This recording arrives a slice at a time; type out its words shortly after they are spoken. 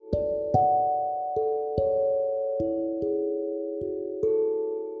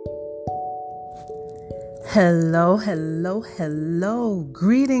Hello, hello, hello.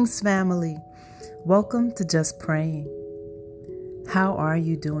 Greetings, family. Welcome to Just Praying. How are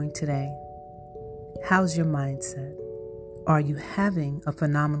you doing today? How's your mindset? Are you having a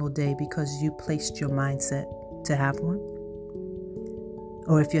phenomenal day because you placed your mindset to have one?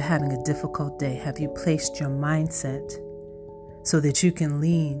 Or if you're having a difficult day, have you placed your mindset so that you can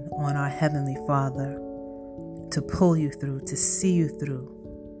lean on our Heavenly Father to pull you through, to see you through,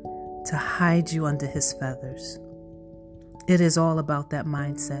 to hide you under His feathers? It is all about that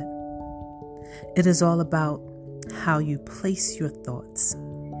mindset. It is all about how you place your thoughts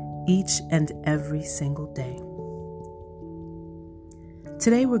each and every single day.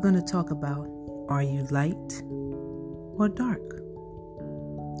 Today we're going to talk about, are you light or dark?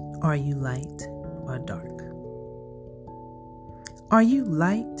 Are you light or dark? Are you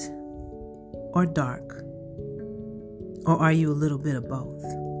light or dark? Or are you a little bit of both?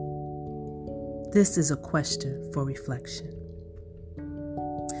 This is a question for reflection.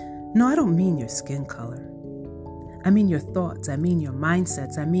 No, I don't mean your skin color. I mean your thoughts. I mean your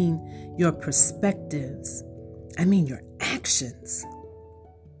mindsets. I mean your perspectives. I mean your actions.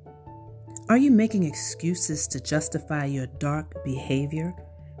 Are you making excuses to justify your dark behavior,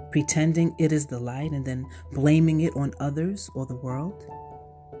 pretending it is the light and then blaming it on others or the world?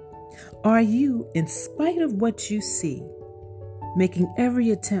 Are you, in spite of what you see, making every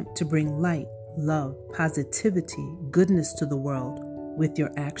attempt to bring light, love, positivity, goodness to the world with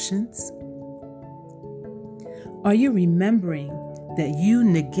your actions? Are you remembering that you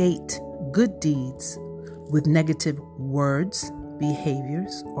negate good deeds with negative words,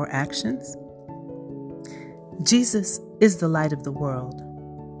 behaviors, or actions? Jesus is the light of the world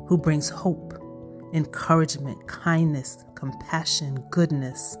who brings hope, encouragement, kindness, compassion,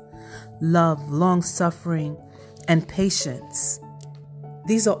 goodness, love, long-suffering, and patience.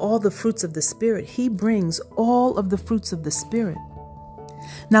 These are all the fruits of the Spirit. He brings all of the fruits of the Spirit.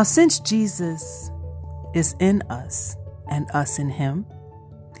 Now, since Jesus is in us and us in Him,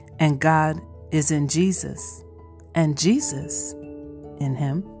 and God is in Jesus and Jesus in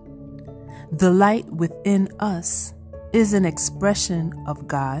Him, the light within us is an expression of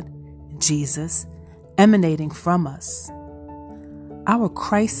God, Jesus, emanating from us, our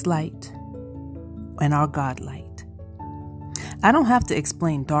Christ light and our God light. I don't have to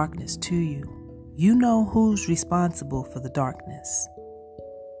explain darkness to you. You know who's responsible for the darkness.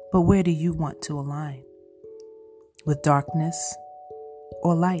 But where do you want to align? With darkness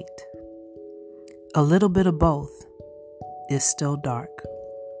or light? A little bit of both is still dark.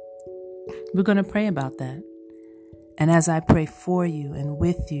 We're going to pray about that. And as I pray for you and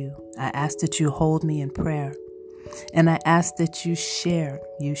with you, I ask that you hold me in prayer. And I ask that you share,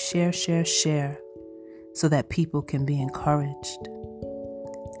 so that people can be encouraged.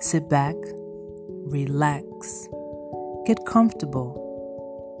 Sit back, relax, get comfortable,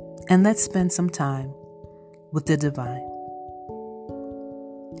 and let's spend some time with the divine.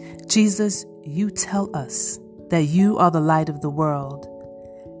 Jesus, you tell us that you are the light of the world,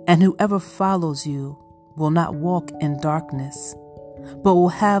 and whoever follows you will not walk in darkness, but will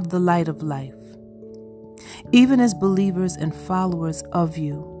have the light of life. Even as believers and followers of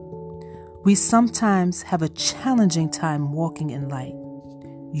you, we sometimes have a challenging time walking in light,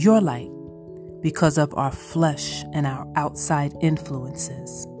 your light, because of our flesh and our outside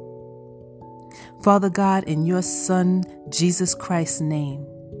influences. Father God, in your Son, Jesus Christ's name,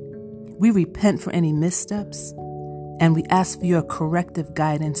 we repent for any missteps and we ask for your corrective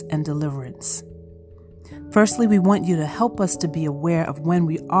guidance and deliverance. Firstly, we want you to help us to be aware of when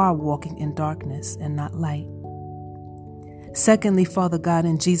we are walking in darkness and not light. Secondly, Father God,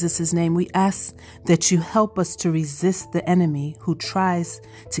 in Jesus' name, we ask that you help us to resist the enemy who tries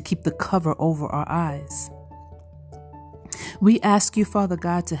to keep the cover over our eyes. We ask you, Father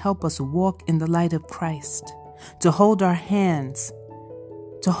God, to help us walk in the light of Christ, to hold our hands,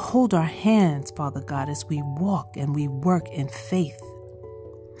 Father God, as we walk and we work in faith.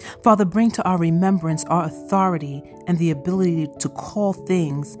 Father, bring to our remembrance our authority and the ability to call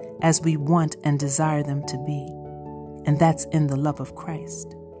things as we want and desire them to be. And that's in the love of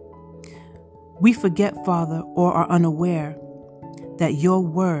Christ. We forget, Father, or are unaware that your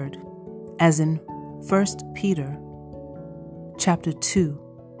word, as in 1 Peter chapter 2,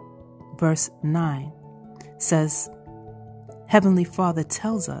 verse 9, says, Heavenly Father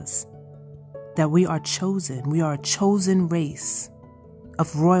tells us that we are a chosen race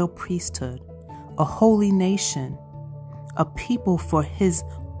of royal priesthood, a holy nation, a people for His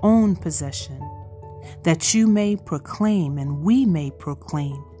own possession, that you may proclaim and we may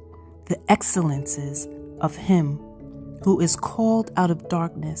proclaim the excellences of Him who is called out of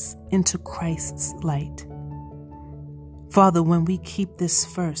darkness into Christ's light. Father, when we keep this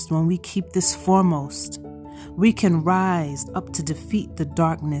first, when we keep this foremost, we can rise up to defeat the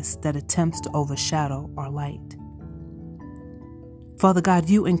darkness that attempts to overshadow our light. Father God,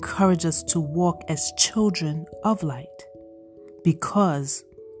 you encourage us to walk as children of light because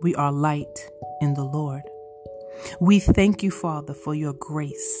we are light in the Lord. We thank you, Father, for your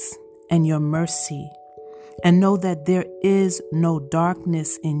grace and your mercy, and know that there is no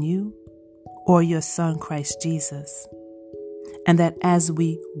darkness in you or your Son, Christ Jesus, and that as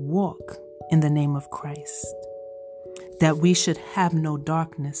we walk in the name of Christ, that we should have no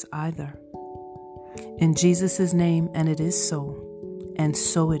darkness either. In Jesus' name, and it is so, and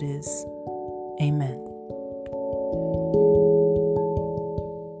so it is. Amen.